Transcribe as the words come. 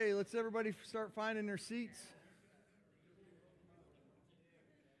let's everybody start finding their seats.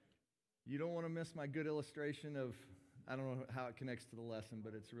 You don't want to miss my good illustration of, I don't know how it connects to the lesson,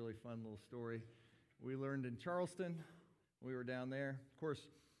 but it's a really fun little story. We learned in Charleston. We were down there. Of course,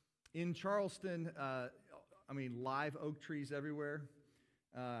 in Charleston, live oak trees everywhere.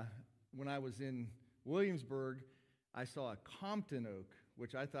 When I was in Williamsburg, I saw a Compton oak,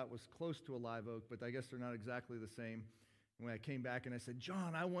 which I thought was close to a live oak, but I guess they're not exactly the same. When I came back and I said,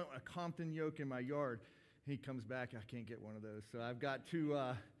 John, I want a Compton oak in my yard. He comes back, I can't get one of those. So I've got two,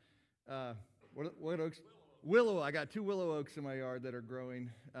 what oaks? Willow. I got two willow oaks in my yard that are growing,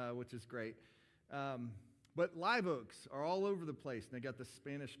 which is great. But live oaks are all over the place. And they got the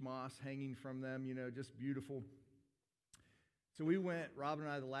Spanish moss hanging from them, just beautiful. So we went, Robin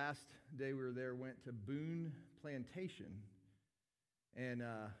and I, the last day we were there, went to Boone Plantation. And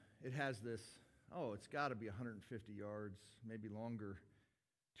it has this, it's got to be 150 yards, maybe longer.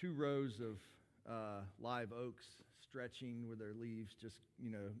 2 rows of live oaks stretching with their leaves, just,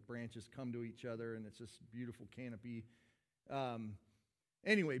 branches come to each other, and it's this beautiful canopy.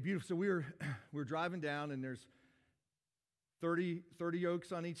 Anyway, beautiful. So we were driving down, and there's 30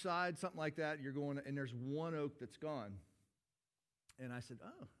 oaks on each side, something like that. You're going, and there's one oak that's gone. And I said,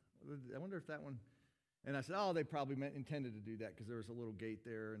 I wonder if that one. And I said, they probably intended to do that because there was a little gate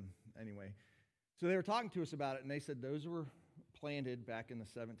there. And anyway, so they were talking to us about it, and they said those were planted back in the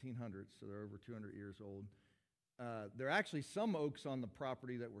 1700s, so they're over 200 years old. There are actually some oaks on the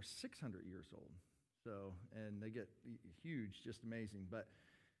property that were 600 years old. So, and they get huge, just amazing. But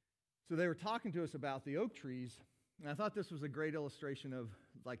so they were talking to us about the oak trees, and I thought this was a great illustration of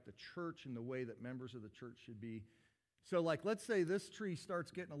like the church and the way that members of the church should be. So, like, let's say this tree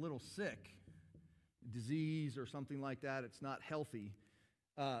starts getting a little sick, disease or something like that. It's not healthy.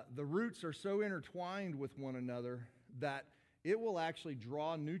 The roots are so intertwined with one another that it will actually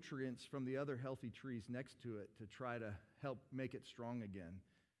draw nutrients from the other healthy trees next to it to try to help make it strong again.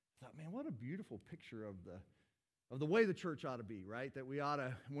 I thought, man, what a beautiful picture of the way the church ought to be, right? That we ought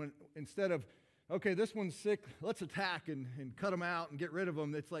to, instead of, okay, this one's sick, let's attack and cut them out and get rid of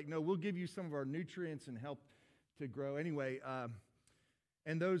them. It's like, no, we'll give you some of our nutrients and help to grow. Anyway,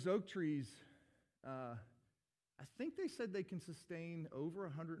 and those oak trees, I think they said they can sustain over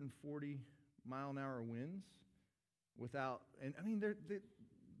 140 mile-an-hour winds without, and I mean,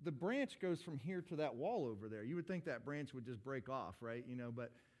 the branch goes from here to that wall over there. You would think that branch would just break off, right?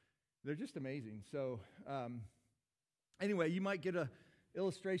 But they're just amazing. So anyway, you might get an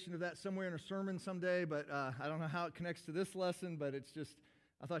illustration of that somewhere in a sermon someday, but I don't know how it connects to this lesson, but it's just,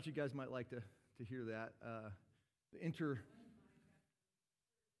 I thought you guys might like to hear that.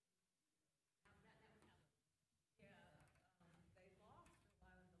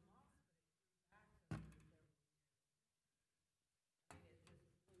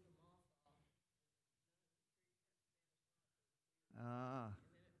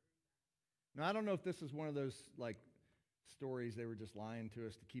 Now, I don't know if this is one of those, like, stories they were just lying to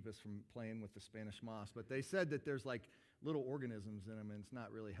us to keep us from playing with the Spanish moss, but they said that there's, like, little organisms in them, and it's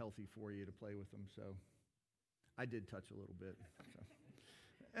not really healthy for you to play with them, so I did touch a little bit.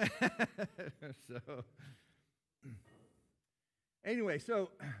 So anyway,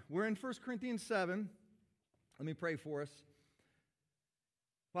 so we're in 1 Corinthians 7. Let me pray for us.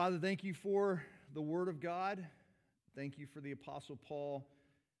 Father, thank you for the Word of God. Thank you for the Apostle Paul.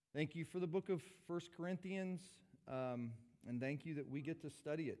 Thank you for the book of 1 Corinthians, and thank you that we get to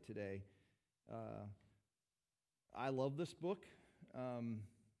study it today. I love this book.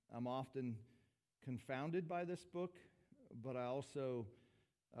 I'm often confounded by this book, but I also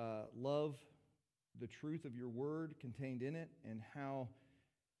love the truth of your word contained in it and how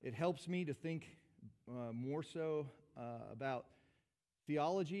it helps me to think more so about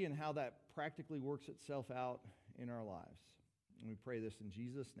theology and how that practically works itself out in our lives. And we pray this in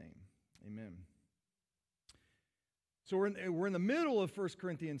Jesus' name. Amen. So we're in the middle of 1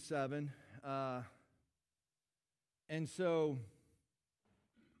 Corinthians 7. And so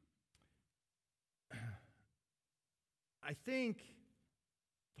I think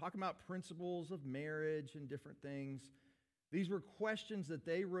talking about principles of marriage and different things, these were questions that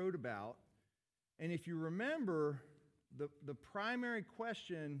they wrote about. And if you remember, the primary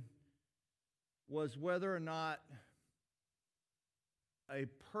question was whether or not a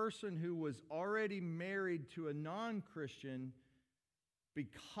person who was already married to a non-Christian,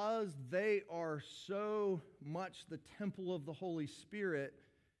 because they are so much the temple of the Holy Spirit,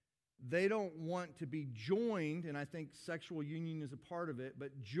 they don't want to be joined, and I think sexual union is a part of it,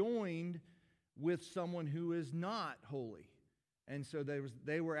 but joined with someone who is not holy. And so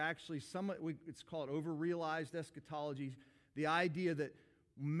they were actually somewhat, it's called over-realized eschatology, the idea that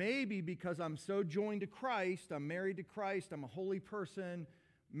maybe because I'm so joined to Christ, I'm married to Christ, I'm a holy person,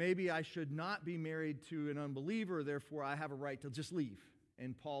 maybe I should not be married to an unbeliever, therefore I have a right to just leave.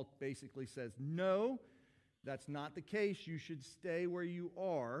 And Paul basically says, no, that's not the case. You should stay where you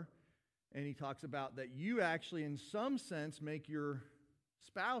are. And he talks about that you actually, in some sense, make your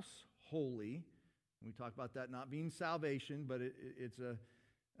spouse holy. And we talk about that not being salvation, but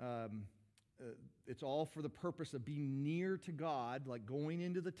it's all for the purpose of being near to God, like going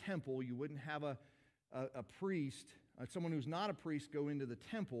into the temple. You wouldn't have a priest, someone who's not a priest, go into the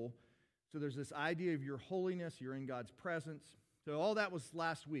temple. So there's this idea of your holiness, you're in God's presence. So all that was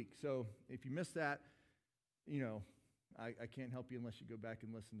last week. So if you missed that, I can't help you unless you go back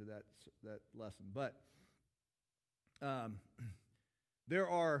and listen to that lesson. But there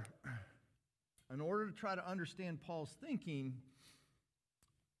are, in order to try to understand Paul's thinking,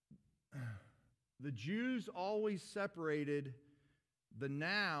 the Jews always separated the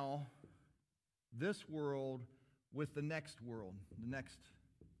now, this world, with the next world, the next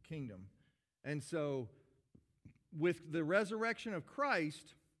kingdom. And so, with the resurrection of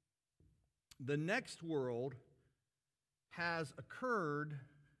Christ, the next world has occurred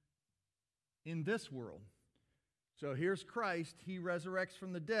in this world. So here's Christ. He resurrects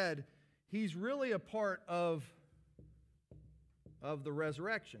from the dead. He's really a part of the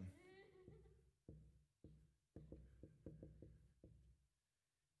resurrection.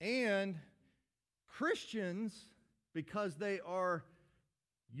 And Christians, because they are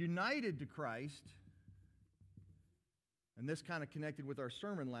united to Christ, and this kind of connected with our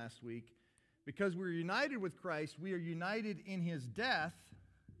sermon last week, because we're united with Christ, we are united in His death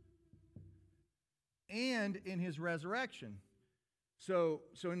and in His resurrection. So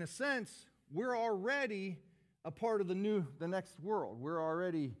in a sense, we're already a part of the next world. We're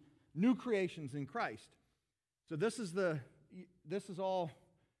already new creations in Christ. So this is all.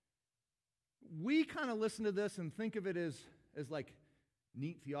 We kind of listen to this and think of it as like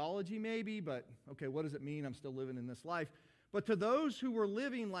neat theology maybe, but okay, what does it mean? I'm still living in this life. But to those who were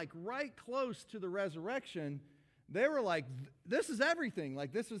living like right close to the resurrection, they were like, this is everything.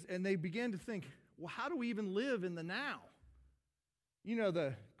 Like this is, and they began to think, well, how do we even live in the now?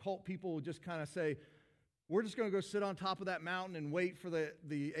 The cult people would just kind of say, we're just going to go sit on top of that mountain and wait for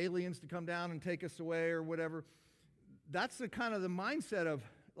the aliens to come down and take us away or whatever. That's the kind of the mindset of,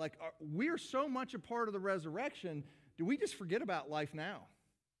 like, we're so much a part of the resurrection, do we just forget about life now?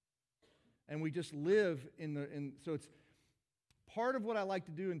 And we just live so it's part of what I like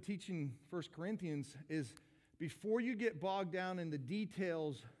to do in teaching 1 Corinthians is before you get bogged down in the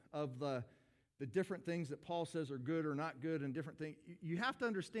details of the different things that Paul says are good or not good and different things, you have to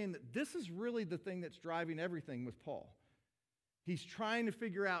understand that this is really the thing that's driving everything with Paul. He's trying to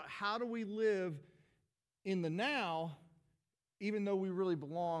figure out how do we live in the now even though we really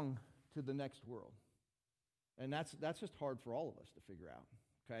belong to the next world. And that's just hard for all of us to figure out,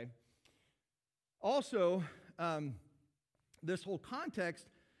 okay? Also, this whole context,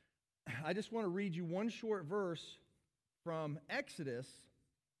 I just want to read you one short verse from Exodus.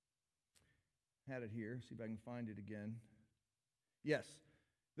 I had it here. See if I can find it again. Yes,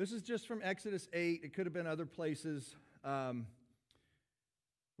 this is just from Exodus 8. It could have been other places. But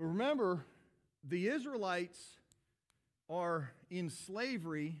remember, the Israelites are in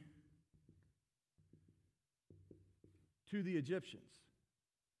slavery to the Egyptians.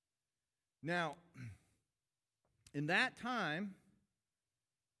 Now, in that time,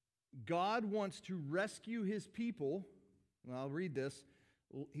 God wants to rescue His people. Well, I'll read this.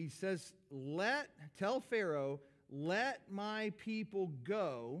 He says, tell Pharaoh, let my people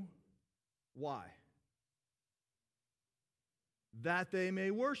go. Why? That they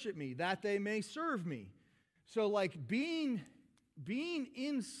may worship me, that they may serve me. So like being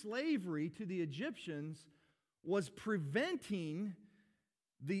in slavery to the Egyptians was preventing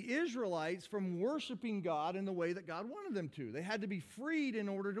the Israelites from worshiping God in the way that God wanted them to. They had to be freed in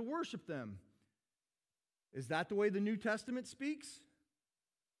order to worship them. Is that the way the New Testament speaks?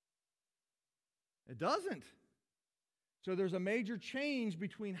 It doesn't. So there's a major change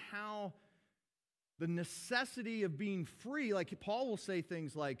between how the necessity of being free, like Paul will say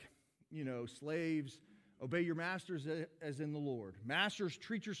things like, slaves, obey your masters as in the Lord. Masters,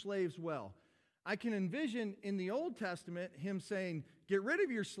 treat your slaves well. I can envision in the Old Testament him saying, get rid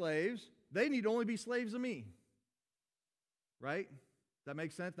of your slaves. They need only be slaves of me. Right? That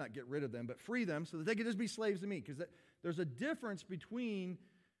makes sense? Not get rid of them, but free them so that they can just be slaves of me. Because there's a difference between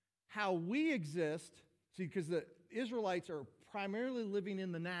how we exist. See, because the Israelites are primarily living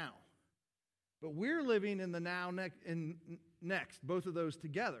in the now. But we're living in the now next, both of those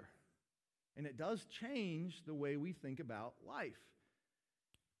together. And it does change the way we think about life.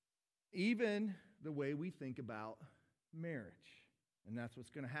 even the way we think about marriage. And that's what's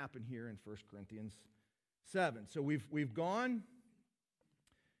going to happen here in 1 Corinthians 7. So we've gone,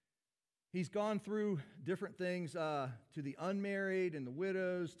 he's gone through different things to the unmarried and the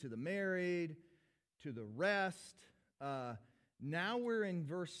widows, to the married, to the rest. Now we're in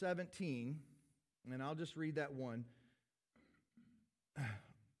verse 17, and I'll just read that one.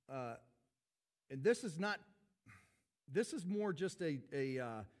 And this is more just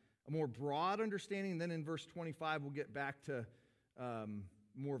a more broad understanding. And then in verse 25, we'll get back to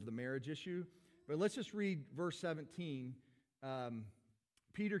more of the marriage issue. But let's just read verse 17.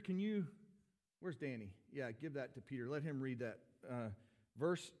 Peter, where's Danny? Yeah, give that to Peter. Let him read that.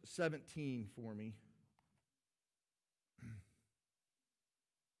 Verse 17 for me.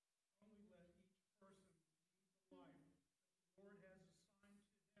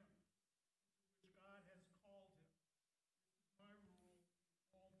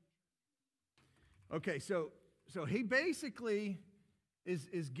 Okay, so he basically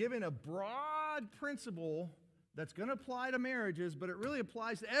is given a broad principle that's going to apply to marriages, but it really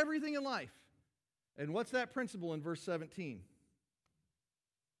applies to everything in life. And what's that principle in verse 17?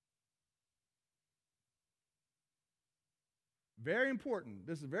 Very important.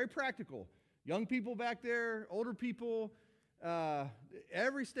 This is very practical. Young people back there, older people,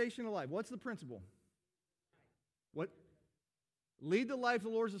 every station of life. What's the principle? What? Lead the life the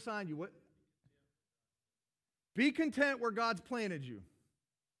Lord's assigned you. What? Be content where God's planted you.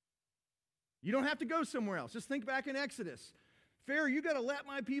 You don't have to go somewhere else. Just think back in Exodus. Pharaoh, you got to let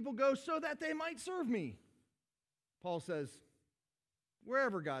my people go so that they might serve me. Paul says,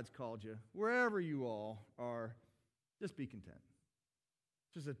 wherever God's called you, wherever you all are, just be content.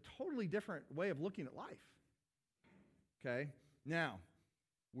 It's just a totally different way of looking at life. Okay? Now,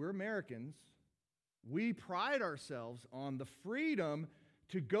 we're Americans. We pride ourselves on the freedom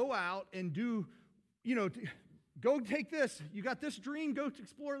to go out and do, go take this. You got this dream, go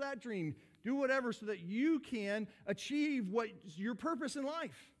explore that dream. Do whatever so that you can achieve what's your purpose in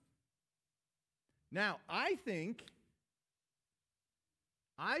life. Now, I think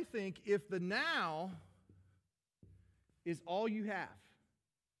if the now is all you have,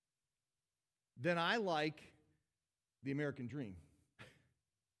 then I like the American dream.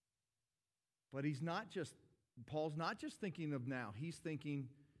 But Paul's not just thinking of now, he's thinking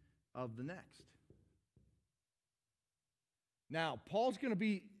of the next. Now, Paul's going to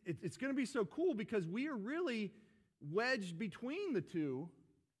be, it's going to be so cool because we are really wedged between the two.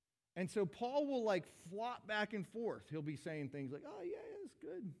 And so Paul will flop back and forth. He'll be saying things like, oh, yeah, it's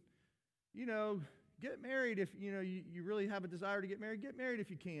good. Get married if, you really have a desire to get married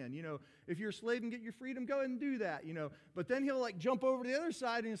if you can. If you're a slave and get your freedom, go ahead and do that, But then he'll jump over to the other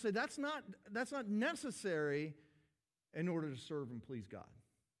side and he'll say, that's not necessary in order to serve and please God.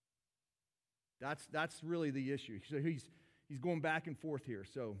 That's really the issue. So he's going back and forth here.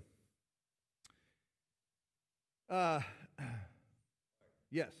 So,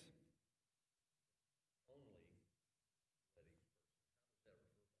 yes.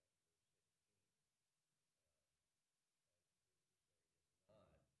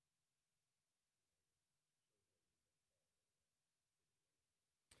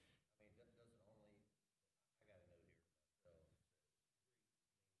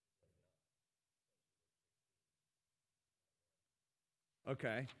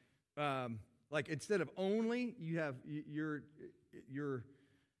 Okay. Instead of only, you have your only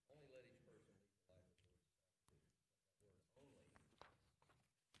let each person live the life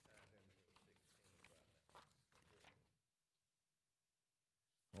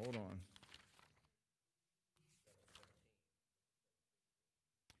of hold on.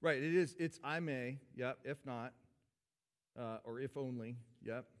 Right, it's I may, yep, if not, or if only,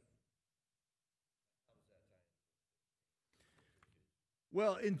 yep.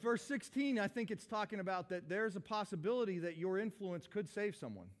 Well, in verse 16, I think it's talking about that there's a possibility that your influence could save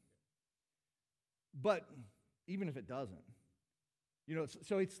someone. But even if it doesn't,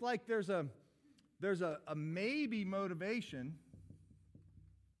 so it's like there's a maybe motivation,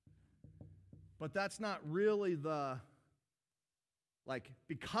 but that's not really the,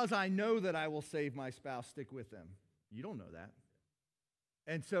 because I know that I will save my spouse, stick with them. You don't know that.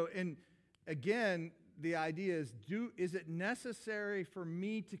 And so, again, the idea is it necessary for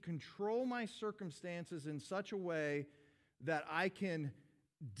me to control my circumstances in such a way that I can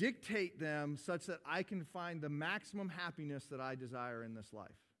dictate them such that I can find the maximum happiness that I desire in this life?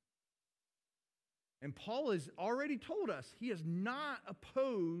 And Paul has already told us he is not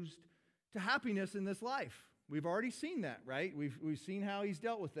opposed to happiness in this life. We've already seen that, right? We've seen how he's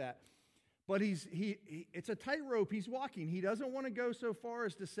dealt with that. But it's a tightrope he's walking. He doesn't want to go so far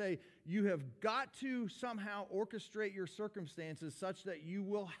as to say, you have got to somehow orchestrate your circumstances such that you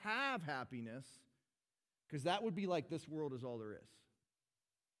will have happiness, because that would be like this world is all there is.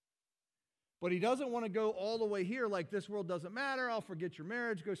 But he doesn't want to go all the way here, like this world doesn't matter, I'll forget your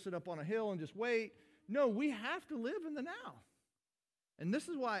marriage, go sit up on a hill and just wait. No, we have to live in the now. And this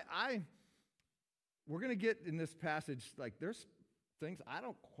is why we're going to get in this passage, like there's things I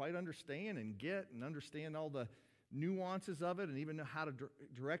don't quite understand and get and understand all the nuances of it and even know how to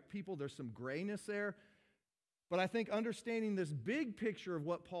direct people. There's some grayness there. But I think understanding this big picture of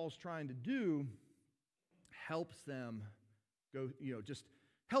what Paul's trying to do helps them go, just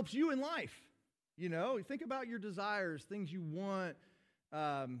helps you in life. Think about your desires, things you want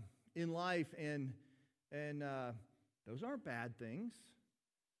in life, and those aren't bad things.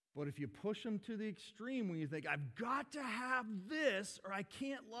 But if you push them to the extreme when you think, I've got to have this or I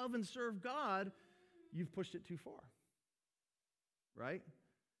can't love and serve God, you've pushed it too far. Right?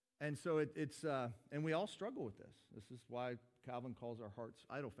 And so it's and we all struggle with this. This is why Calvin calls our hearts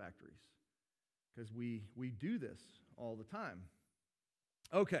idol factories, because we do this all the time.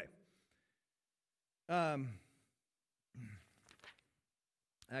 Okay. I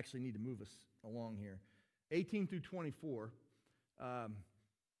actually need to move us along here. 18 through 24.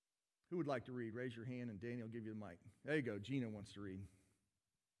 Who would like to read? Raise your hand and Daniel will give you the mic. There you go. Gina wants to read.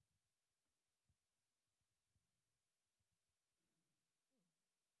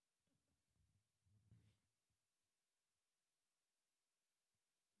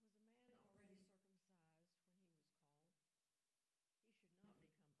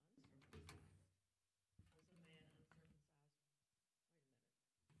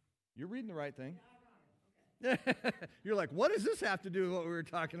 You're reading the right thing. Yeah, okay. You're like, what does this have to do with what we were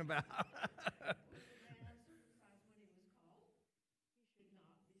talking about?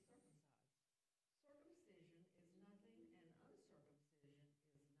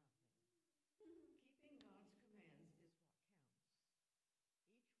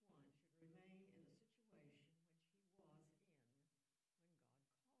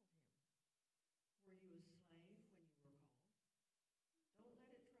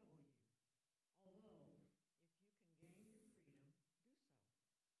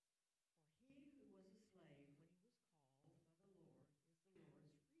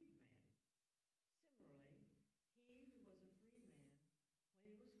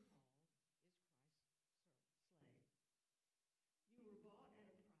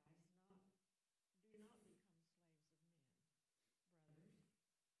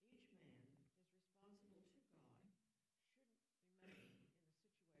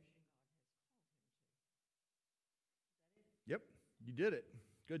 Yep, you did it.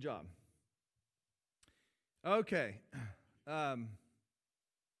 Good job. Okay.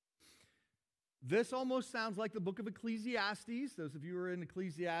 This almost sounds like the book of Ecclesiastes. Those of you who are in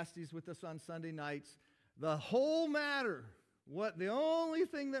Ecclesiastes with us on Sunday nights, the whole matter, the only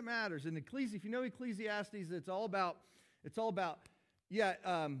thing that matters in Ecclesiastes, if you know Ecclesiastes, it's all about,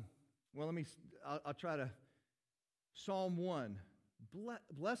 I'll try to, Psalm 1.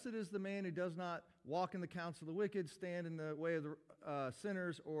 Blessed is the man who does not walk in the counsel of the wicked, stand in the way of the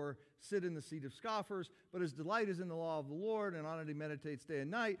sinners, or sit in the seat of scoffers, but his delight is in the law of the Lord, and on it he meditates day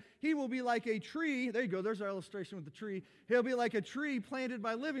and night. He will be like a tree. There you go. There's our illustration with the tree. He'll be like a tree planted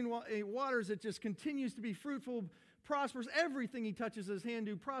by living waters that just continues to be fruitful, prospers. Everything he touches his hand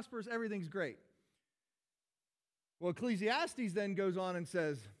to prospers. Everything's great. Well, Ecclesiastes then goes on and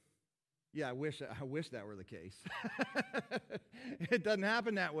says, yeah, I wish that were the case. It doesn't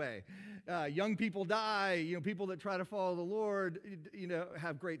happen that way. Young people die. People that try to follow the Lord,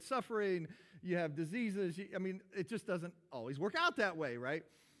 have great suffering. You have diseases. It just doesn't always work out that way, right?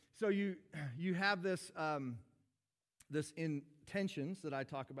 So you have this intentions that I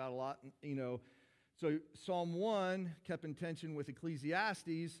talk about a lot. So Psalm 1 kept in tension with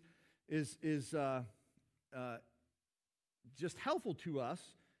Ecclesiastes is just helpful to us.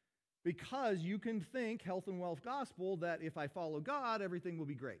 Because you can think, health and wealth gospel, that if I follow God, everything will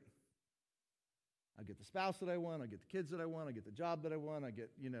be great. I get the spouse that I want, I get the kids that I want, I get the job that I want, I get,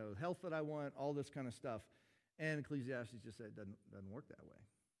 health that I want, all this kind of stuff. And Ecclesiastes just said it doesn't work that way.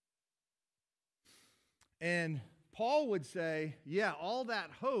 And Paul would say, yeah, all that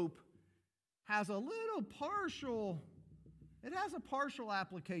hope has a partial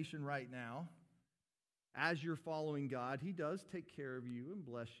application right now. As you're following God, he does take care of you and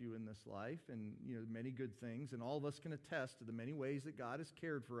bless you in this life and, many good things. And all of us can attest to the many ways that God has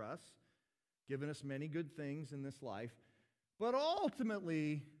cared for us, given us many good things in this life. But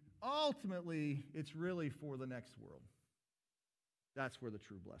ultimately, it's really for the next world. That's where the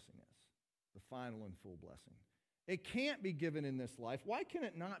true blessing is. the final and full blessing. It can't be given in this life. Why can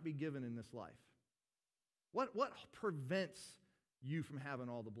it not be given in this life? What prevents you from having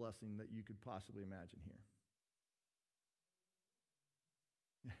all the blessing that you could possibly imagine here?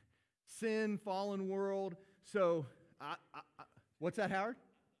 Sin, fallen world. So, what's that, Howard?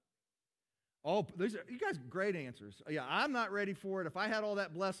 Oh, you guys, great answers. Yeah, I'm not ready for it. If I had all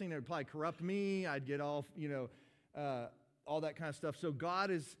that blessing, it would probably corrupt me. I'd get all, all that kind of stuff. So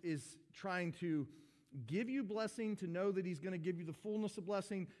God is trying to give you blessing, to know that He's going to give you the fullness of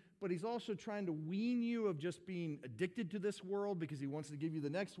blessing, but He's also trying to wean you of just being addicted to this world because He wants to give you the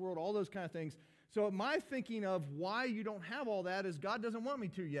next world, all those kind of things. So my thinking of why you don't have all that is God doesn't want me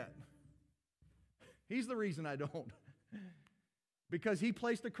to yet. He's the reason I don't. Because He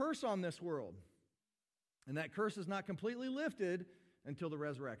placed a curse on this world. And that curse is not completely lifted until the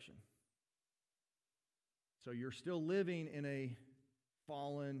resurrection. So you're still living in a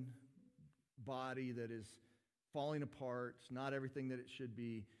fallen body that is falling apart. It's not everything that it should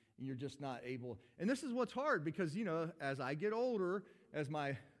be. And you're just not able. And this is what's hard because, as I get older, as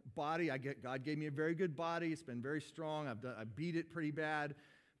my body, God gave me a very good body. It's been very strong. I beat it pretty bad.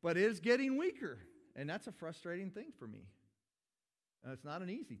 But it is getting weaker. And that's a frustrating thing for me. It's not an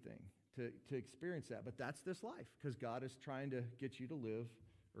easy thing to experience that, but that's this life because God is trying to get you to live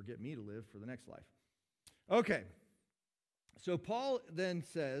or get me to live for the next life. Okay, so Paul then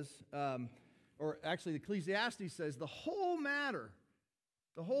says, or actually Ecclesiastes says, the whole matter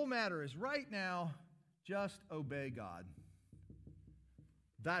is right now just obey God.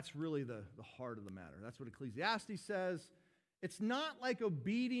 That's really the heart of the matter. That's what Ecclesiastes says. It's not like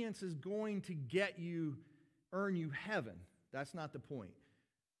obedience is going to earn you heaven. That's not the point.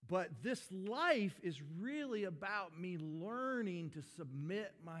 But this life is really about me learning to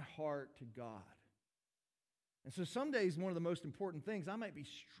submit my heart to God. And so some days, one of the most important things, I might be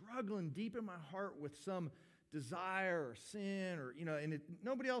struggling deep in my heart with some desire or sin or, and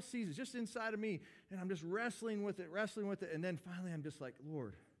nobody else sees it. It's just inside of me. And I'm just wrestling with it. And then finally I'm just like,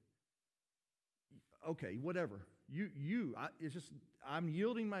 Lord, okay, whatever. I'm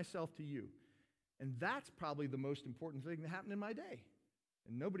yielding myself to you. And that's probably the most important thing that happened in my day.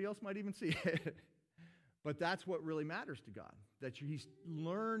 And nobody else might even see it. But that's what really matters to God. That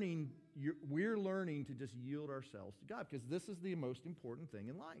we're learning to just yield ourselves to God. Because this is the most important thing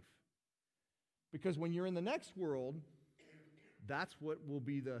in life. Because when you're in the next world, that's what will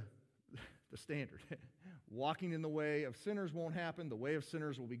be the standard. Walking in the way of sinners won't happen. The way of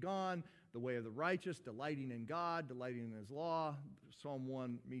sinners will be gone. The way of the righteous, delighting in God, delighting in His law. Psalm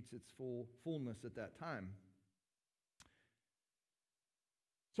 1 meets its fullness at that time.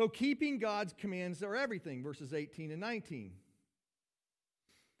 So keeping God's commands are everything, verses 18 and 19.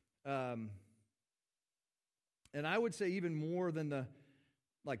 And I would say even more than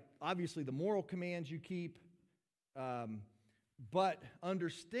obviously the moral commands you keep, but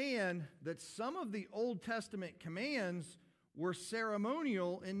understand that some of the Old Testament commands were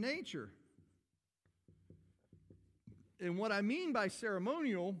ceremonial in nature. And what I mean by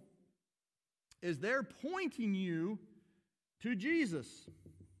ceremonial is they're pointing you to Jesus.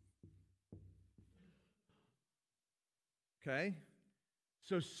 Okay?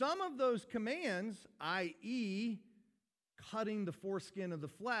 So some of those commands, i.e., cutting the foreskin of the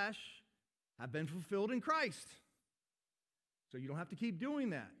flesh, have been fulfilled in Christ. So you don't have to keep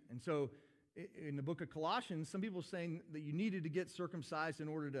doing that. And so in the book of Colossians, some people are saying that you needed to get circumcised in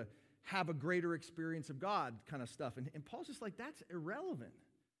order to have a greater experience of God kind of stuff. And Paul's just like, that's irrelevant.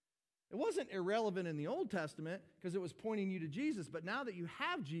 It wasn't irrelevant in the Old Testament because it was pointing you to Jesus, but now that you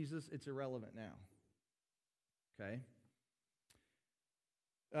have Jesus, it's irrelevant now. Okay?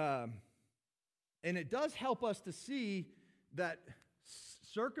 And it does help us to see that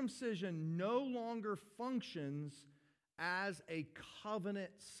circumcision no longer functions as a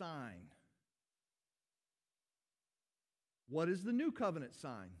covenant sign. What is the new covenant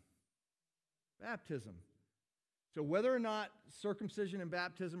sign? Baptism. So whether or not circumcision and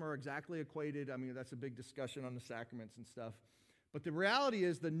baptism are exactly equated, that's a big discussion on the sacraments and stuff. But the reality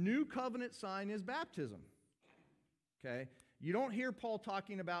is the new covenant sign is baptism. Okay? You don't hear Paul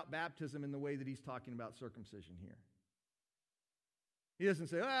talking about baptism in the way that he's talking about circumcision here. He doesn't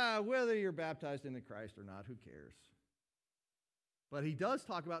say, whether you're baptized into Christ or not, who cares? But he does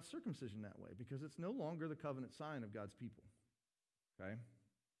talk about circumcision that way because it's no longer the covenant sign of God's people. Okay?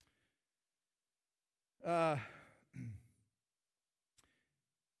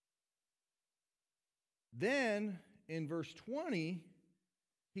 Then in verse 20,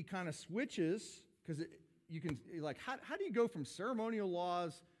 he kind of switches because how do you go from ceremonial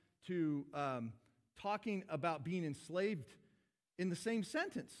laws to talking about being enslaved in the same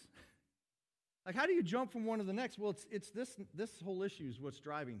sentence? Like, how do you jump from one to the next? Well, it's this whole issue is what's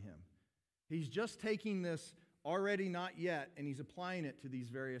driving him. He's just taking this already not yet, and he's applying it to these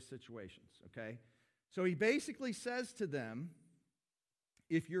various situations, okay? So he basically says to them,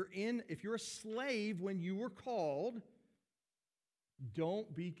 if you're a slave when you were called,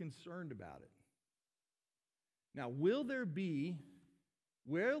 don't be concerned about it. Now, will there be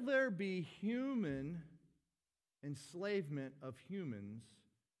human enslavement of humans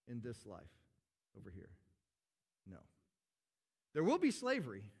in this life over here? No. There will be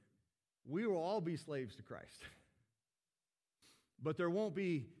slavery. We will all be slaves to Christ. But there won't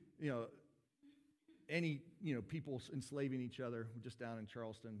be, any, people enslaving each other. We're just down in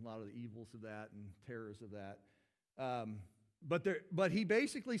Charleston, a lot of the evils of that and terrors of that. But he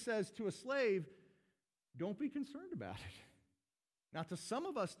basically says to a slave, don't be concerned about it. Now, to some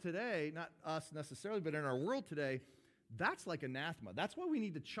of us today, not us necessarily, but in our world today, that's like anathema. That's why we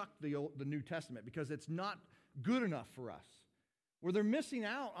need to chuck the New Testament, because it's not good enough for us. Where they're missing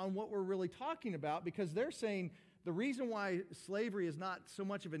out on what we're really talking about, because they're saying the reason why slavery is not so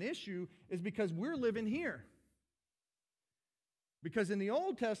much of an issue is because we're living here. Because in the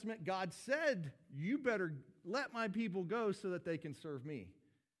Old Testament, God said, you better let my people go so that they can serve me.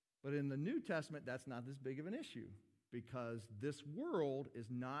 But in the New Testament, that's not this big of an issue, because this world is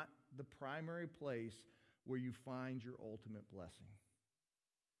not the primary place where you find your ultimate blessing.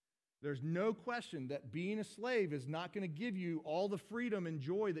 There's no question that being a slave is not going to give you all the freedom and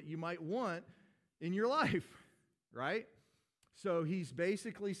joy that you might want in your life, right? So he's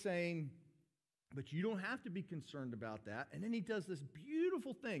basically saying, but you don't have to be concerned about that. And then he does this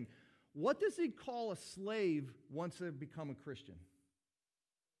beautiful thing. What does he call a slave once they've become a Christian?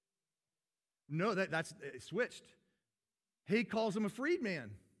 No, that's switched. He calls him a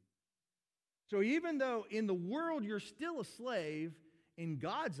freedman. So even though in the world you're still a slave, in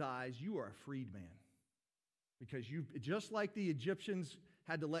God's eyes, you are a freedman. Because you, just like the Egyptians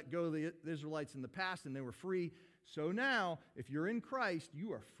had to let go of the Israelites in the past and they were free, so now, if you're in Christ,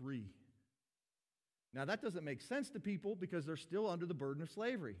 you are free. Now, that doesn't make sense to people because they're still under the burden of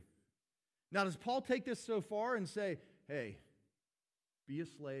slavery. Now, does Paul take this so far and say, hey, be a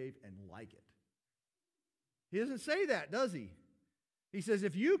slave and like it? He doesn't say that, does he? He says,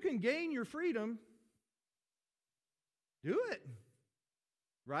 if you can gain your freedom, do it.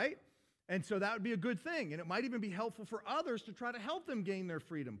 Right? And so that would be a good thing. And it might even be helpful for others to try to help them gain their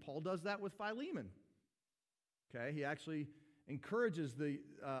freedom. Paul does that with Philemon. Okay? He actually encourages the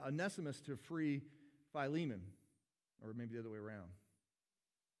Onesimus to free Philemon. Or maybe the other way around.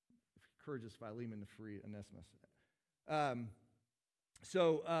 Encourages Philemon to free Onesimus.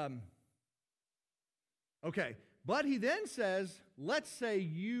 Okay. But he then says, let's say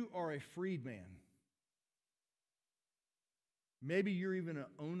you are a freedman. Maybe you're even an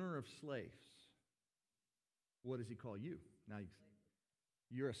owner of slaves. What does he call you? Now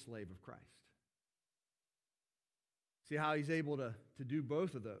you're a slave of Christ. See how he's able to do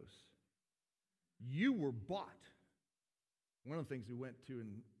both of those? You were bought. One of the things we went to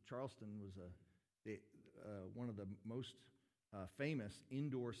in Charleston was one of the most famous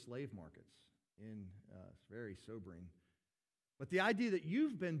indoor slave markets. It's very sobering. But the idea that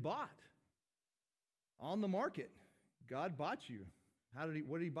you've been bought on the market. God bought you.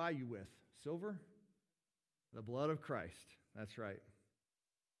 What did he buy you with? Silver? The blood of Christ. That's right.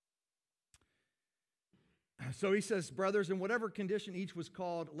 So he says, brothers, in whatever condition each was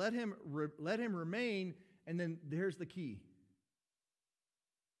called, let him remain. And then here's the key.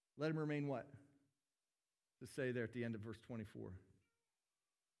 Let him remain what? To say there at the end of verse 24.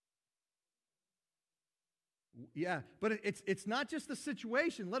 Yeah, but it's not just the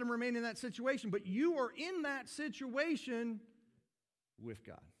situation. Let him remain in that situation, but you are in that situation with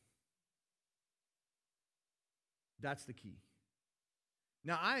God. That's the key.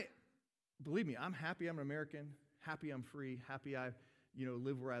 Now, believe me, I'm happy I'm an American, happy I'm free, happy I,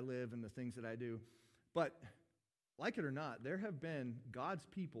 live where I live and the things that I do. But like it or not, there have been God's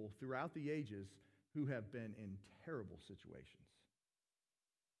people throughout the ages who have been in terrible situations.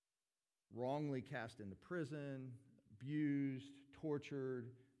 Wrongly cast into prison, abused, tortured,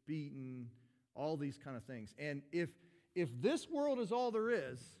 beaten, all these kind of things. And if this world is all there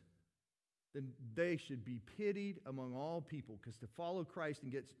is, then they should be pitied among all people, because to follow Christ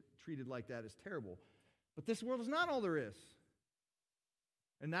and get treated like that is terrible. But this world is not all there is.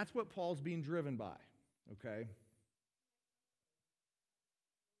 And that's what Paul's being driven by, okay?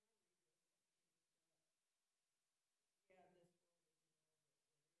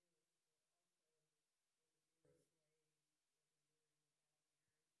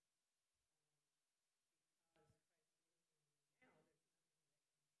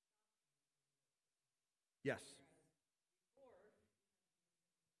 Yes.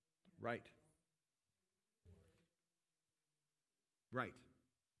 Right. Right.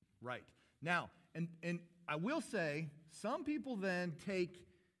 Right. Now, and I will say, some people then take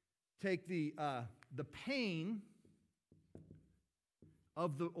the pain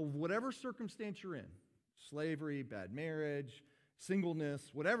of whatever circumstance you're in, slavery, bad marriage,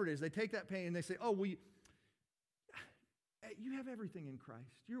 singleness, whatever it is, they take that pain and they say, oh, well, you have everything in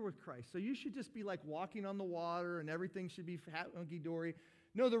Christ. You're with Christ. So you should just be like walking on the water and everything should be hunky-dory.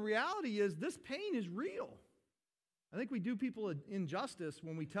 No, the reality is this pain is real. I think we do people an injustice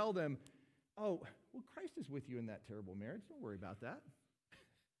when we tell them, oh, well, Christ is with you in that terrible marriage. Don't worry about that.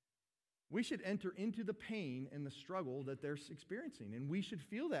 We should enter into the pain and the struggle that they're experiencing, and we should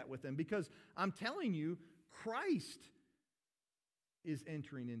feel that with them because I'm telling you, Christ is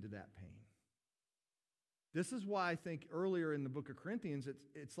entering into that pain. This is why I think earlier in the book of Corinthians,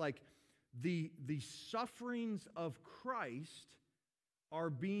 it's like the sufferings of Christ are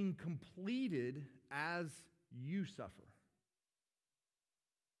being completed as you suffer.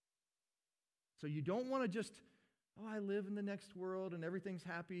 So you don't want to just, oh, I live in the next world and everything's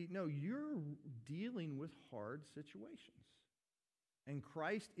happy. No, you're dealing with hard situations. And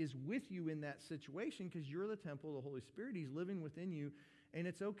Christ is with you in that situation because you're the temple of the Holy Spirit. He's living within you, and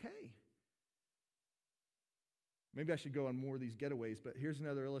it's okay. Maybe I should go on more of these getaways, but here's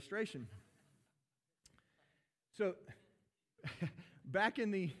another illustration. So, back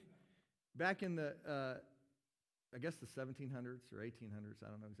in the I guess the 1700s or 1800s, I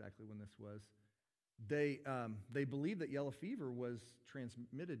don't know exactly when this was, they believed that yellow fever was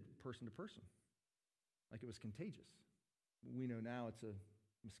transmitted person to person, like it was contagious. We know now it's a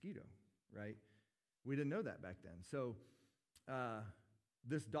mosquito, right? We didn't know that back then. So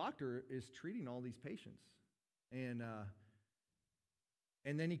this doctor is treating all these patients, and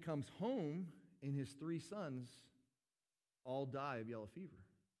then he comes home, and his 3 sons all die of yellow fever.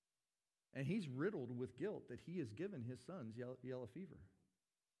 And he's riddled with guilt that he has given his sons yellow fever.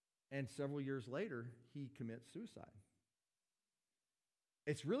 And several years later, he commits suicide.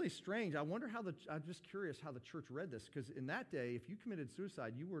 It's really strange. I'm just curious how the church read this, because in that day, if you committed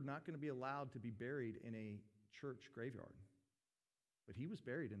suicide, you were not going to be allowed to be buried in a church graveyard. But he was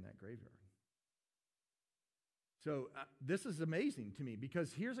buried in that graveyard. So this is amazing to me,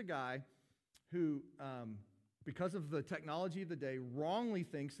 because here's a guy who, because of the technology of the day, wrongly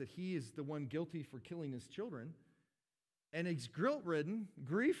thinks that he is the one guilty for killing his children. And he's guilt-ridden,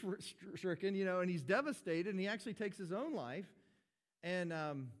 grief-stricken, and he's devastated, and he actually takes his own life. And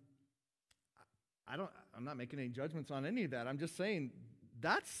I'm not making any judgments on any of that. I'm just saying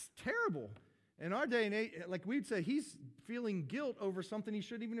that's terrible. In our day and age, like we'd say, he's feeling guilt over something he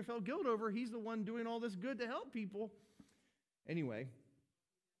shouldn't even have felt guilt over. He's the one doing all this good to help people. Anyway.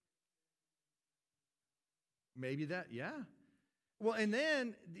 Maybe that, yeah. Well, and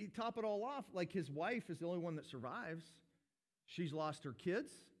then you top it all off, like his wife is the only one that survives. She's lost her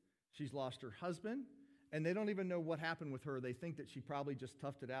kids. She's lost her husband. And they don't even know what happened with her. They think that she probably just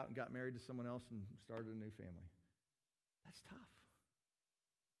toughed it out and got married to someone else and started a new family. That's tough.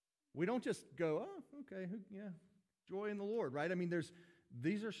 We don't just go, oh, okay, yeah, joy in the Lord, right? I mean,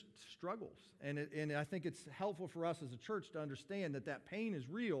 these are struggles. And I think it's helpful for us as a church to understand that pain is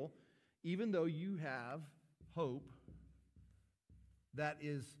real, even though you have hope that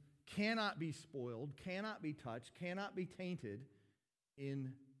cannot be spoiled, cannot be touched, cannot be tainted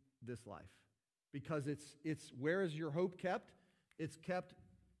in this life. Because it's where is your hope kept? It's kept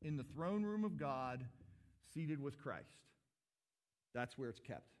in the throne room of God, seated with Christ. That's where it's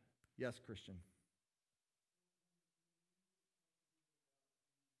kept. Yes, Christian.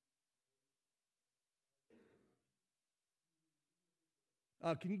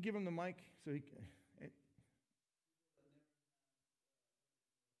 Can you give him the mic so he can?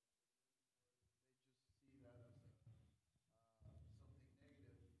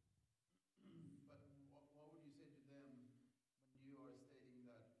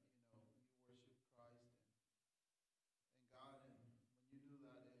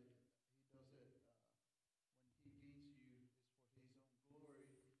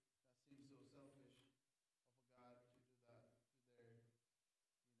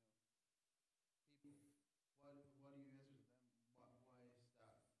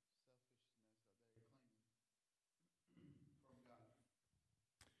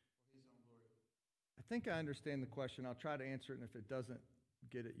 I think I understand the question. I'll try to answer it, and if it doesn't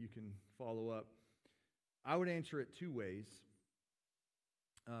get it, you can follow up. I would answer it 2 ways.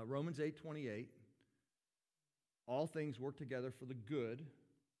 Romans 8:28, all things work together for the good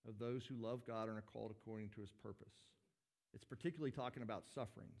of those who love God and are called according to his purpose. It's particularly talking about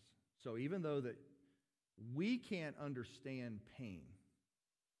sufferings. So even though that we can't understand pain.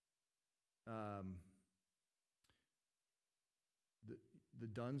 The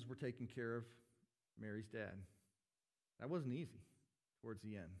Dunns were taking care of Mary's dad. That wasn't easy towards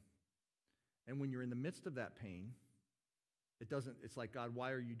the end. And when you're in the midst of that pain, it's like, God, why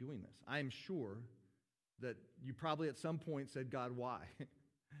are you doing this? I am sure that you probably at some point said, God, why?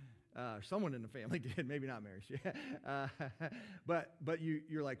 Someone in the family did, maybe not Mary. But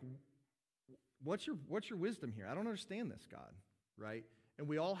you're like, what's your wisdom here? I don't understand this, God, right? And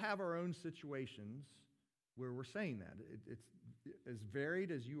we all have our own situations where we're saying that. It's as varied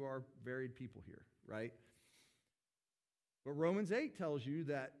as you are varied people here, right? But Romans 8 tells you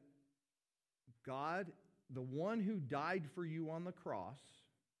that God, the one who died for you on the cross,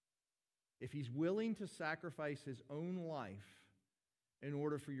 if he's willing to sacrifice his own life in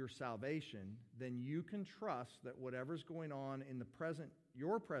order for your salvation, then you can trust that whatever's going on in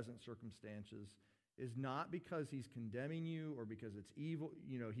your present circumstances is not because he's condemning you or because it's evil,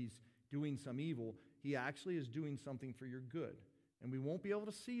 he's doing some evil. He actually is doing something for your good. And we won't be able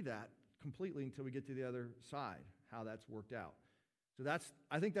to see that completely until we get to the other side, how that's worked out. So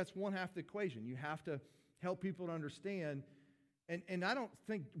I think that's one half of the equation. You have to help people to understand. And I don't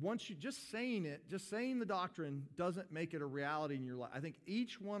think once you just saying the doctrine doesn't make it a reality in your life. I think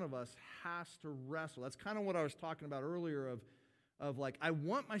each one of us has to wrestle. That's kind of what I was talking about earlier of like, I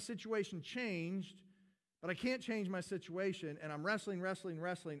want my situation changed, but I can't change my situation, and I'm wrestling,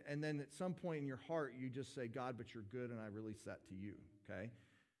 and then at some point in your heart, you just say, God, but you're good, and I release that to you, okay?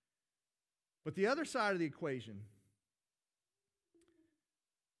 But the other side of the equation,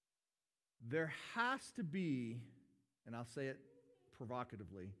 there has to be, and I'll say it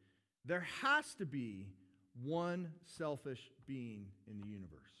provocatively, there has to be one selfish being in the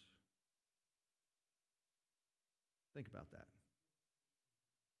universe. Think about that.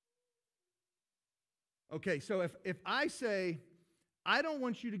 Okay, so if I say, I don't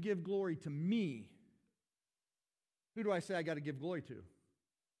want you to give glory to me, who do I say I got to give glory to?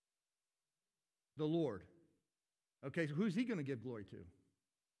 The Lord. Okay, so who's he going to give glory to?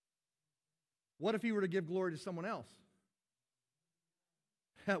 What if he were to give glory to someone else?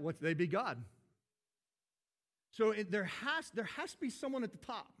 They'd be God. So there has to be someone at the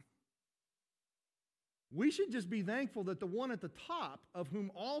top. We should just be thankful that the one at the top, of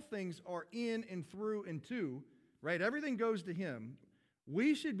whom all things are in and through and to, right? Everything goes to him.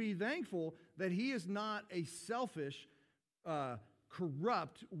 We should be thankful that he is not a selfish,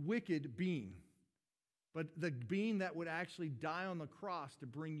 corrupt, wicked being, but the being that would actually die on the cross to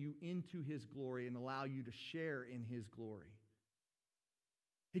bring you into his glory and allow you to share in his glory.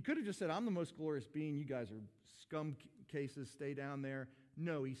 He could have just said, I'm the most glorious being. You guys are scum cases. Stay down there.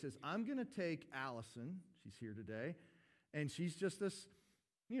 No, he says, I'm going to take Allison. She's here today. And she's just this,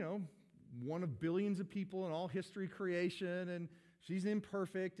 one of billions of people in all history creation. And she's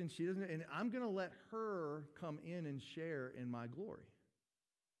imperfect. And I'm going to let her come in and share in my glory.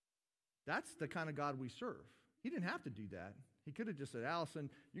 That's the kind of God we serve. He didn't have to do that. He could have just said, Allison,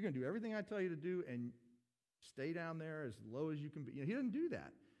 you're going to do everything I tell you to do and stay down there as low as you can be. He doesn't do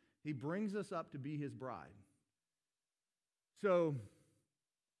that. He brings us up to be his bride. So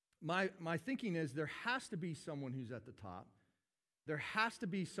my thinking is there has to be someone who's at the top. There has to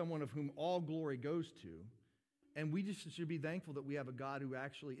be someone of whom all glory goes to. And we just should be thankful that we have a God who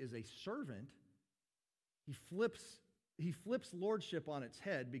actually is a servant. He flips lordship on its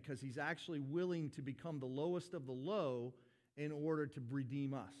head because he's actually willing to become the lowest of the low in order to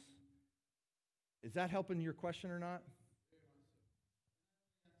redeem us. Is that helping your question or not?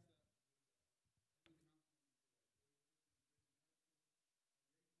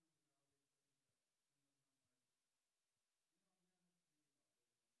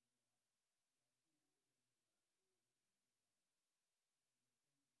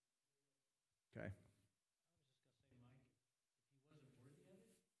 Okay.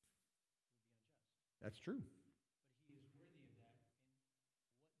 That's true. But he is worthy of that.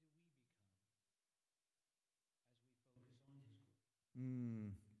 And what do we become as we focus on his glory?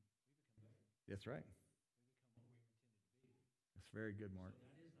 We become better. That's right. We become what we're intended to be. That's very good, Mark. So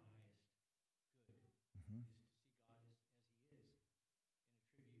that is the highest good, Mm-hmm. is to see God as he is and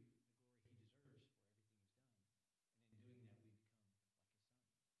attribute the glory he deserves for everything he's done. And in doing that, we become like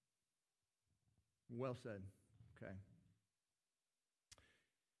his son. Well said. Okay.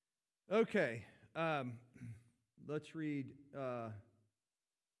 Okay. Let's read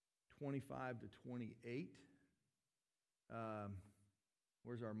 25 to 28.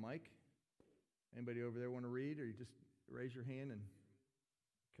 Where's our mic? Anybody over there want to read, or you just raise your hand and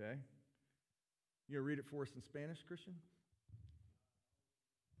okay? You gonna read it for us in Spanish, Christian?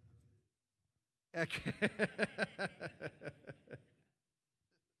 Okay. Now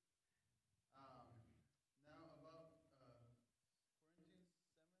about Corinthians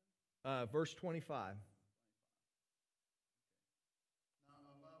 7. Verse 25. Now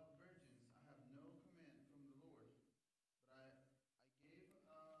about virgins, I have no command from the Lord, but I gave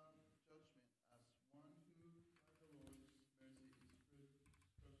judgment as one who, by the Lord's mercy, is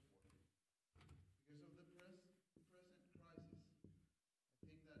trustworthy. Because of the present crisis, I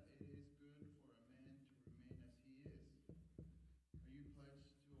think that it is good for a man to remain as he is. Are you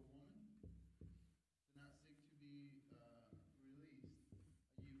pledged to a woman? Do not seek to be released.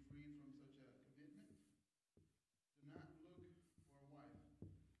 Are you free from such a commitment? Do not look for a wife.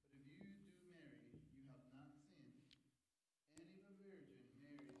 But if you do marry, you have not sinned. And if a virgin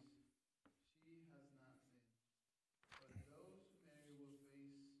marries, she has not sinned. But those who marry will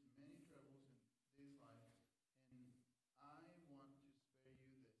face many troubles in this life, and I want to spare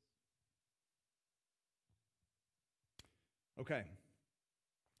you this. Okay.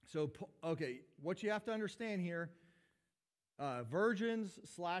 So, okay, what you have to understand here, virgins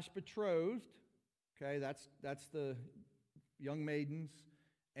 / betrothed, okay, that's the young maidens,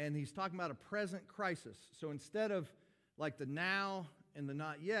 and he's talking about a present crisis. So instead of like the now and the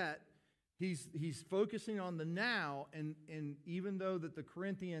not yet, he's focusing on the now, and even though that the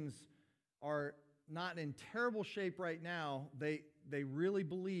Corinthians are not in terrible shape right now, they really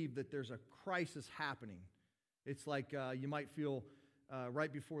believe that there's a crisis happening. It's like you might feel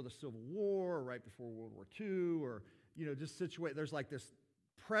right before the Civil War, or right before World War II, or just situate. There's like this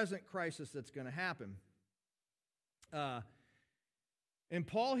present crisis that's going to happen. And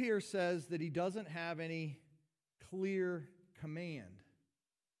Paul here says that he doesn't have any clear command,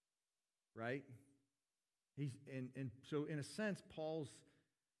 right? So in a sense, Paul's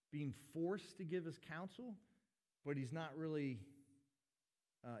being forced to give his counsel, but he's not really.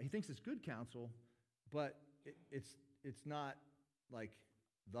 He thinks it's good counsel, but it's not like,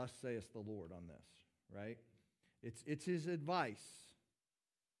 thus saith the Lord on this, right? It's his advice.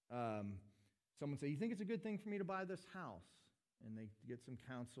 Someone say, you think it's a good thing for me to buy this house? And they get some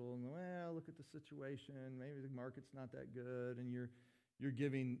counsel, and well, look at the situation. Maybe the market's not that good, and you're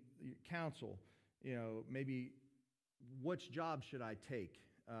giving counsel. Maybe which job should I take?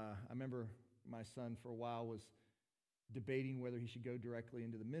 I remember my son for a while was debating whether he should go directly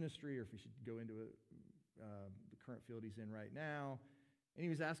into the ministry or if he should go into the current field he's in right now. And he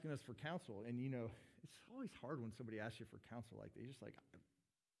was asking us for counsel. And, it's always hard when somebody asks you for counsel like that. You're just like,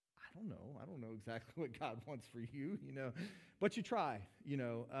 I don't know. I don't know exactly what God wants for you, But you try,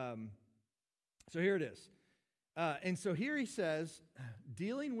 So here it is. And so here he says,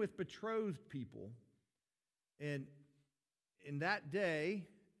 dealing with betrothed people. And in that day,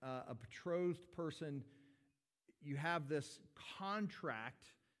 a betrothed person, you have this contract,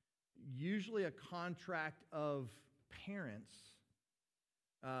 usually a contract of parents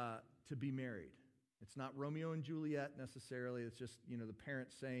to be married. It's not Romeo and Juliet necessarily. It's just, the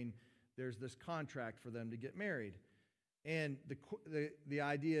parents saying there's this contract for them to get married. And the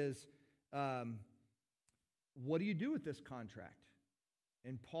idea is, what do you do with this contract?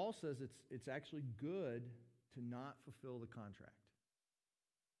 And Paul says it's actually good to not fulfill the contract.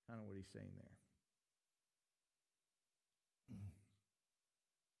 Kind of what he's saying there.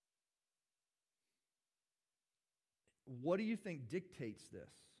 What do you think dictates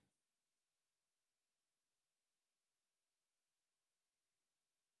this?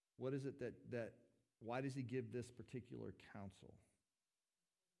 What is it that why does he give this particular counsel?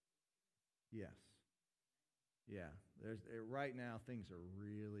 Yes. Yeah. Right now, things are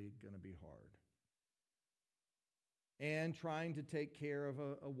really going to be hard. And trying to take care of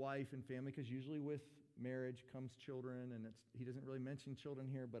a wife and family, because usually with marriage comes children, and he doesn't really mention children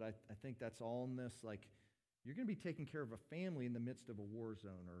here, but I think that's all in this, like, you're going to be taking care of a family in the midst of a war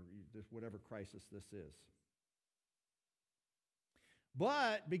zone or whatever crisis this is.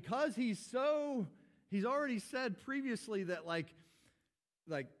 But because he's already said previously that like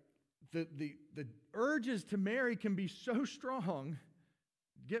the urges to marry can be so strong,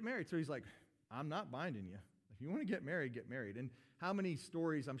 get married. So he's like, I'm not binding you. If you want to get married, get married. And how many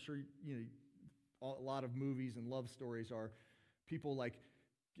stories, I'm sure, a lot of movies and love stories are people like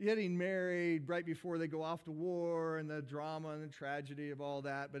getting married right before they go off to war and the drama and the tragedy of all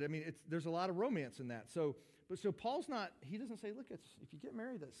that. But I mean, there's a lot of romance in that. So Paul's he doesn't say, look, if you get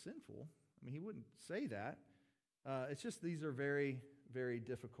married, that's sinful. I mean, he wouldn't say that. It's just these are very, very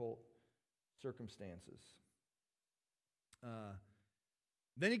difficult circumstances.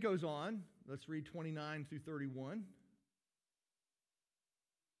 Then he goes on. Let's read 29 through 31.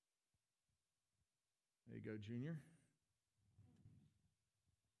 There you go, Junior.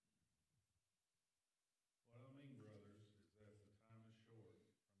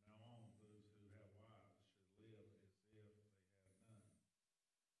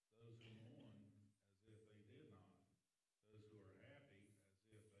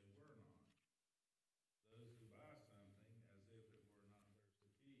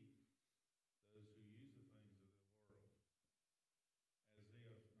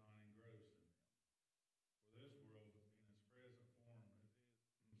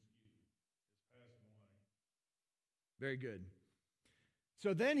 Very good.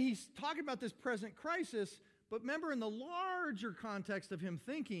 So then he's talking about this present crisis, but remember in the larger context of him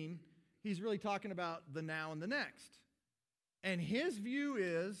thinking, he's really talking about the now and the next. And his view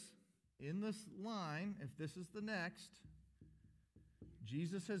is, in this line, if this is the next,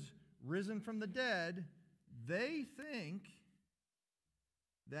 Jesus has risen from the dead. They think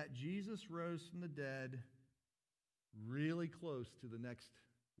that Jesus rose from the dead really close to the next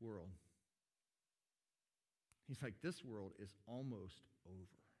world. He's like, this world is almost over.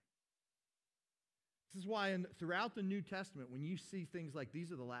 This is why throughout the New Testament, when you see things like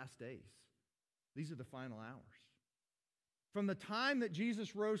these are the last days, these are the final hours. From the time that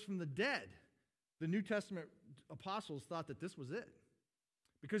Jesus rose from the dead, the New Testament apostles thought that this was it.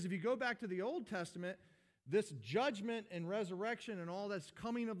 Because if you go back to the Old Testament, this judgment and resurrection and all this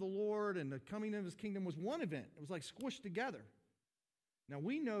coming of the Lord and the coming of his kingdom was one event. It was like squished together. Now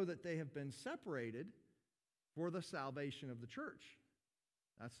we know that they have been separated for the salvation of the church.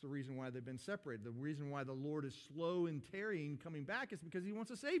 That's the reason why they've been separated. The reason why the Lord is slow in tarrying coming back is because he wants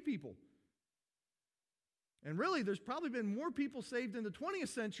to save people. And really, there's probably been more people saved in the 20th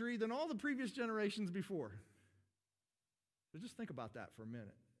century than all the previous generations before. So just think about that for a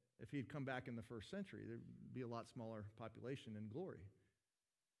minute. If he'd come back in the first century, there'd be a lot smaller population in glory.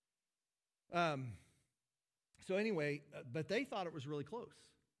 So anyway, but they thought it was really close.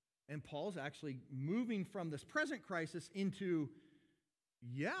 And Paul's actually moving from this present crisis into,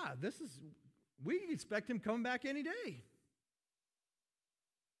 we expect him coming back any day.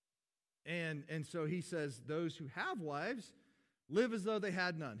 And so he says, those who have wives live as though they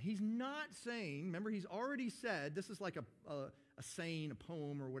had none. He's not saying, remember, he's already said, this is like a saying, a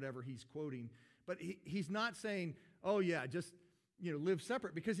poem or whatever he's quoting, but he's not saying, oh yeah, just, live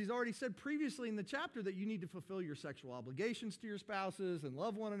separate, because he's already said previously in the chapter that you need to fulfill your sexual obligations to your spouses and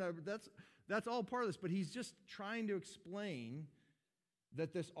love one another. That's all part of this, but he's just trying to explain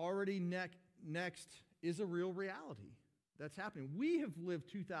that this already next is a real reality that's happening. We have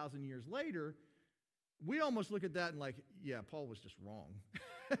lived 2,000 years later. We almost look at that and like, yeah, Paul was just wrong.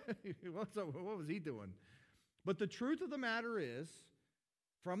 What was he doing? But the truth of the matter is,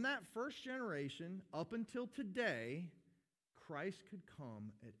 from that first generation up until today, Christ could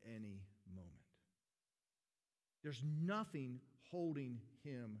come at any moment. There's nothing holding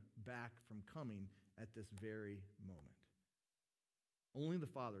him back from coming at this very moment. Only the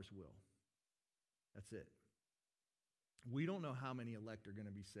Father's will. That's it. We don't know how many elect are going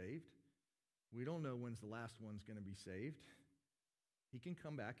to be saved. We don't know when's the last one's going to be saved. He can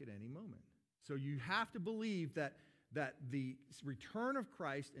come back at any moment. So you have to believe that the return of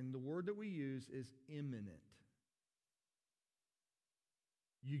Christ, and the word that we use, is imminent.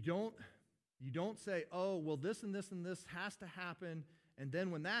 You don't say, oh, well, this and this and this has to happen, and then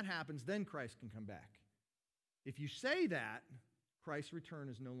when that happens, then Christ can come back. If you say that, Christ's return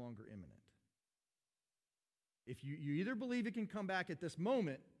is no longer imminent. If you either believe he can come back at this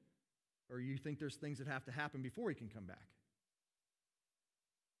moment, or you think there's things that have to happen before he can come back.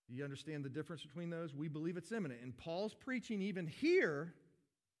 Do you understand the difference between those? We believe it's imminent. And Paul's preaching even here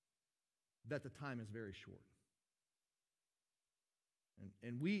that the time is very short.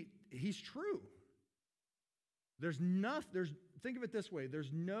 And he's true. Think of it this way.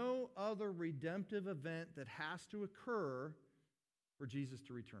 There's no other redemptive event that has to occur for Jesus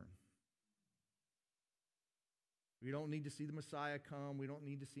to return. We don't need to see the Messiah come. We don't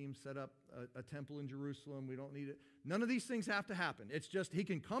need to see him set up a temple in Jerusalem. We don't need it. None of these things have to happen. It's just he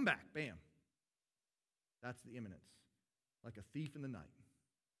can come back. Bam. That's the imminence. Like a thief in the night.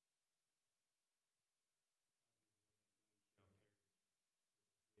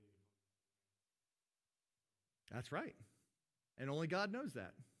 That's right. And only God knows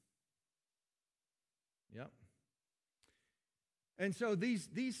that. Yep. And so these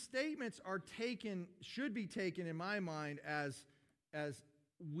statements should be taken in my mind as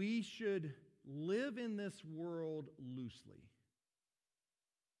we should live in this world loosely.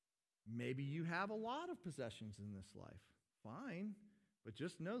 Maybe you have a lot of possessions in this life. Fine. But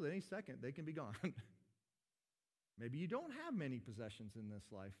just know that any second they can be gone. Maybe you don't have many possessions in this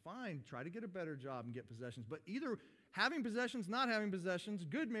life. Fine. Try to get a better job and get possessions. But either having possessions, not having possessions,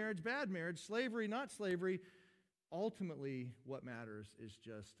 good marriage, bad marriage, slavery, not slavery, ultimately, what matters is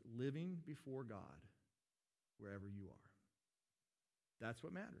just living before God wherever you are. That's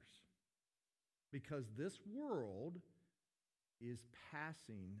what matters. Because this world is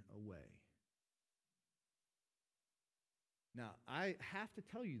passing away. Now, I have to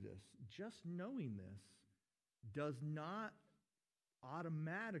tell you this. Just knowing this does not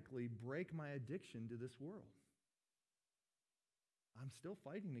automatically break my addiction to this world. I'm still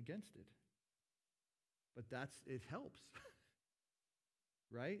fighting against it. but it helps,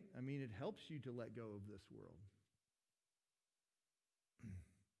 right? I mean, it helps you to let go of this world.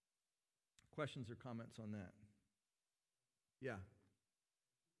 Questions or comments on that? Yeah.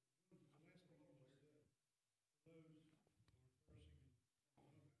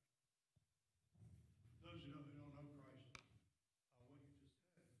 Those who don't know Christ, what you just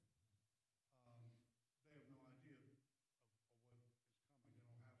said, they have no idea of what is coming. They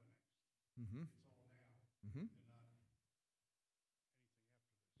don't have an next. Mm-hmm. It's all now Mm-hmm. and not anything after this.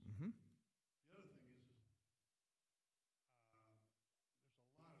 Mm-hmm. The other thing is there's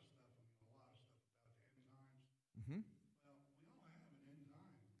a lot of stuff. I mean, a lot of stuff about the end times. Mm-hmm. Well, we all have an end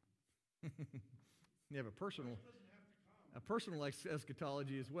time. You have a personal Christ doesn't have to come.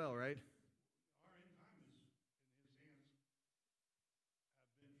 eschatology as well, right? Our end time is in His hands. Have been from the time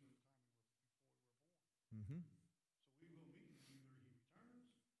before we were born. Mm-hmm. So we will meet Him. Either He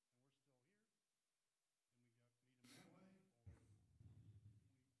returns and we're still here, and we meet Him that way, or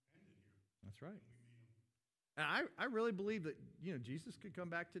we end it here That's right. and we meet Him. And I really believe that, Jesus could come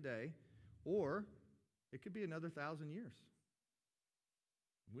back today, or it could be another 1,000 years.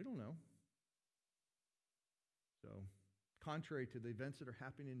 We don't know. So, contrary to the events that are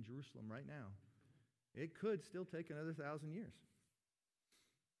happening in Jerusalem right now, it could still take another 1,000 years.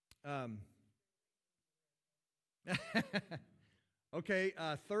 Okay,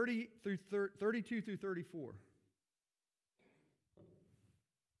 32 through 34.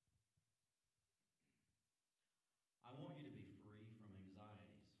 I want you to be free from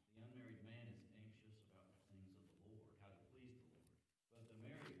anxieties. The unmarried man is anxious about the things of the Lord, how to please the Lord. But the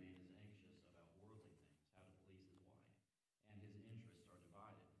married man is anxious about worldly things, how to please his wife. And his interests are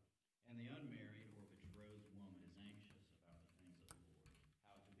divided. And the unmarried or betrothed woman is anxious about the things of the Lord,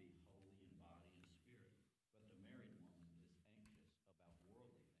 how to be holy in body and spirit. But the married woman is anxious about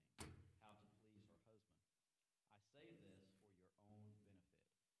worldly things, how to please her husband. I say this for your own benefit,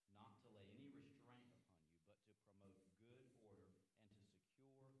 not to lay any restraint upon you, but to promote good order and to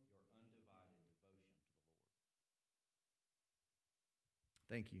secure your undivided devotion to the Lord.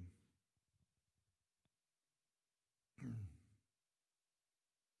 Thank you.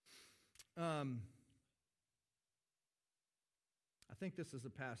 I think this is a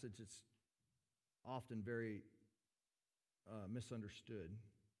passage that's often very misunderstood.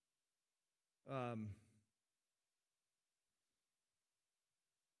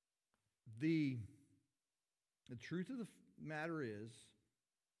 The truth of the matter is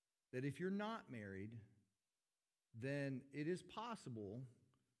that if you're not married, then it is possible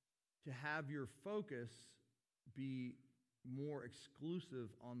to have your focus be more exclusive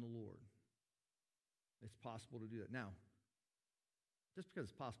on the Lord. It's possible to do that. Now, just because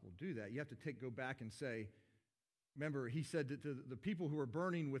it's possible to do that, you have to go back and say, remember, he said that the people who are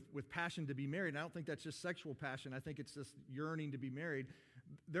burning with passion to be married, and I don't think that's just sexual passion, I think it's just yearning to be married.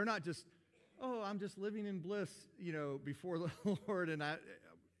 They're not just, I'm just living in bliss, before the Lord, and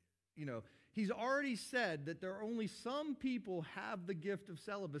he's already said that there are only some people have the gift of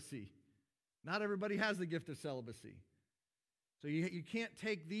celibacy. Not everybody has the gift of celibacy. So you can't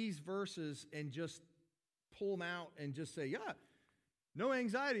take these verses and just pull them out and just say, yeah, no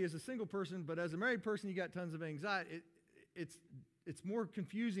anxiety as a single person, but as a married person, you got tons of anxiety. It's more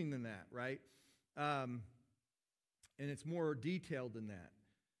confusing than that, right? And it's more detailed than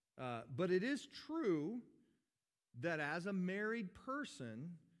that. But it is true that as a married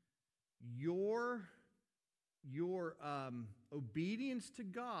person, your obedience to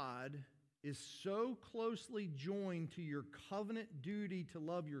God is so closely joined to your covenant duty to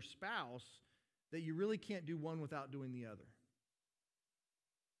love your spouse that you really can't do one without doing the other.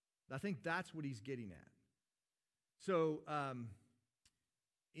 I think that's what he's getting at. So,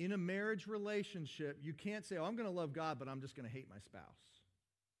 in a marriage relationship, you can't say, I'm going to love God, but I'm just going to hate my spouse.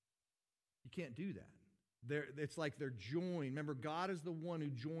 You can't do that. It's like they're joined. Remember, God is the one who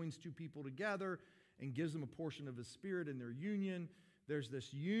joins two people together and gives them a portion of His Spirit in their union. There's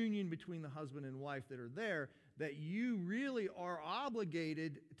this union between the husband and wife that are there that you really are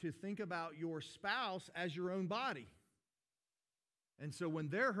obligated to think about your spouse as your own body. And so when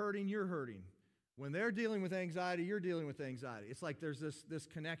they're hurting, you're hurting. When they're dealing with anxiety, you're dealing with anxiety. It's like there's this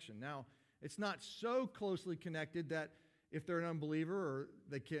connection. Now, it's not so closely connected that if they're an unbeliever or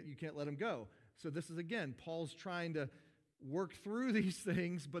you can't let them go. So this is, again, Paul's trying to work through these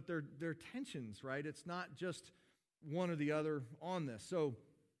things, but they're tensions, right? It's not just one or the other on this. So,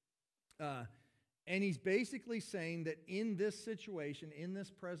 and he's basically saying that in this situation, in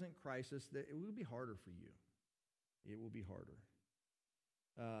this present crisis, that it will be harder for you. It will be harder.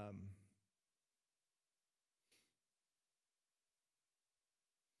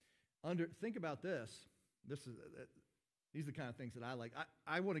 Think about this. These are the kind of things that I like.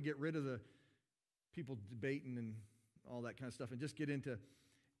 I want to get rid of the people debating and all that kind of stuff and just get into,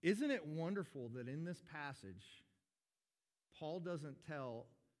 isn't it wonderful that in this passage, Paul doesn't tell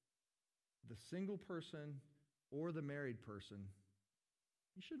the single person or the married person,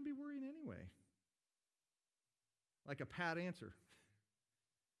 you shouldn't be worrying anyway. Like a pat answer.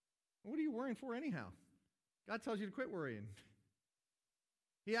 What are you worrying for anyhow? God tells you to quit worrying.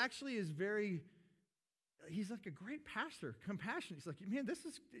 He actually is he's like a great pastor, compassionate. He's like, man,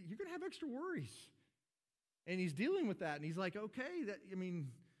 you're going to have extra worries. And he's dealing with that. And he's like, okay,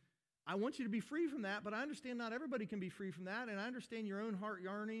 I want you to be free from that, but I understand not everybody can be free from that. And I understand your own heart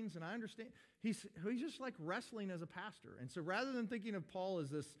yearnings. And I understand. He's just like wrestling as a pastor. And so rather than thinking of Paul as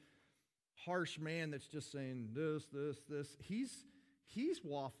this harsh man that's just saying this, he's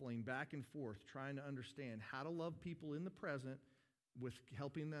waffling back and forth, trying to understand how to love people in the present with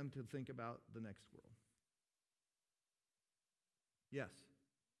helping them to think about the next world. Yes.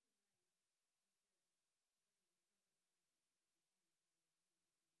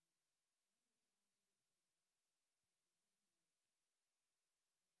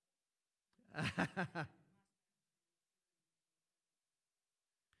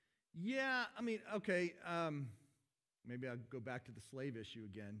 Yeah, okay. Maybe I'll go back to the slave issue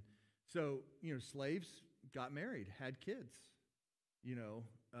again. So, slaves got married, had kids.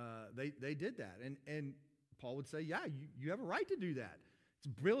 They did that. And Paul would say, yeah, you have a right to do that. It's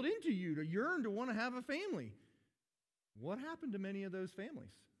built into you to yearn to want to have a family. What happened to many of those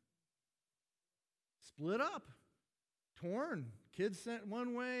families? Split up, torn, kids sent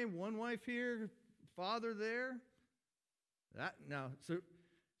one way, one wife here, father there.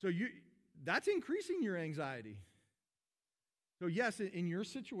 That's increasing your anxiety. So yes, in your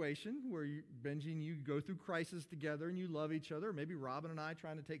situation where Benji and you go through crisis together and you love each other, maybe Robin and I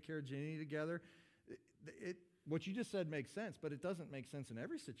trying to take care of Jenny together, what you just said makes sense, but it doesn't make sense in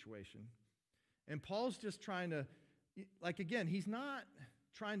every situation. And Paul's just trying to, again, he's not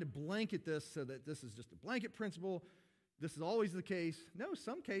trying to blanket this so that this is just a blanket principle. This is always the case. No,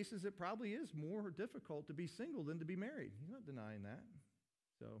 some cases it probably is more difficult to be single than to be married. He's not denying that.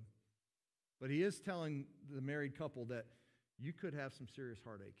 But he is telling the married couple that you could have some serious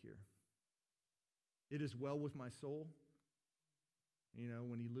heartache here. It is well with my soul.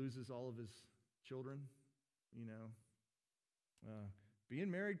 When he loses all of his children, being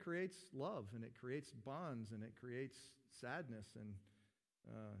married creates love, and it creates bonds, and it creates sadness. And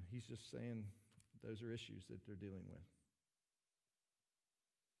he's just saying those are issues that they're dealing with.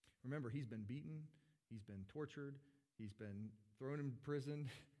 Remember, he's been beaten, he's been tortured, he's been thrown in prison,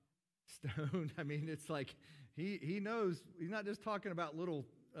 stoned. It's like he knows. He's not just talking about little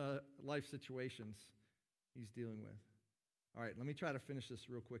life situations he's dealing with. All right, let me try to finish this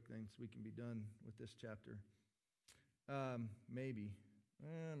real quick then so we can be done with this chapter. Maybe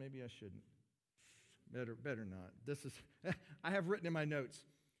I shouldn't. Better not. This is, I have written in my notes,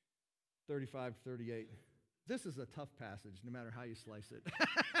 35, 38. This is a tough passage, no matter how you slice it.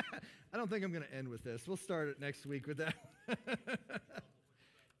 I don't think I'm going to end with this. We'll start it next week with that.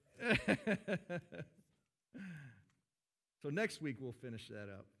 So next week we'll finish that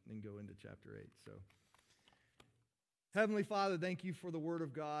up and go into chapter 8. So, Heavenly Father, thank you for the Word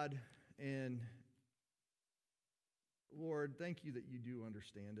of God. And Lord, thank you that you do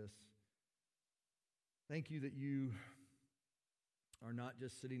understand us. Thank you that you are not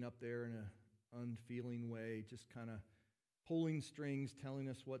just sitting up there in an unfeeling way, just kind of pulling strings, telling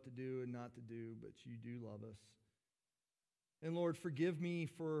us what to do and not to do, but you do love us. And Lord, forgive me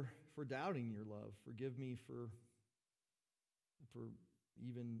for doubting your love. Forgive me for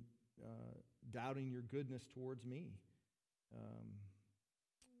even doubting your goodness towards me.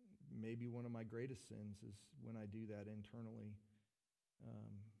 Maybe one of my greatest sins is when I do that internally.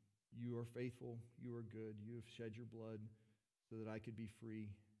 You are faithful. You are good. You have shed your blood so that I could be free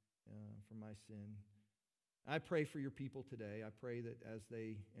from my sin. I pray for your people today. I pray that as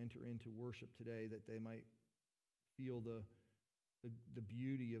they enter into worship today, that they might feel the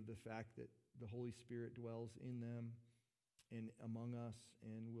beauty of the fact that the Holy Spirit dwells in them and among us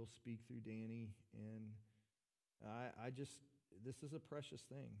and will speak through Danny. And this is a precious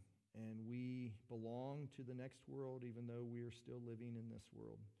thing. And we belong to the next world, even though we are still living in this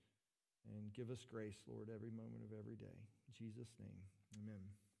world. And give us grace, Lord, every moment of every day. In Jesus' name, amen.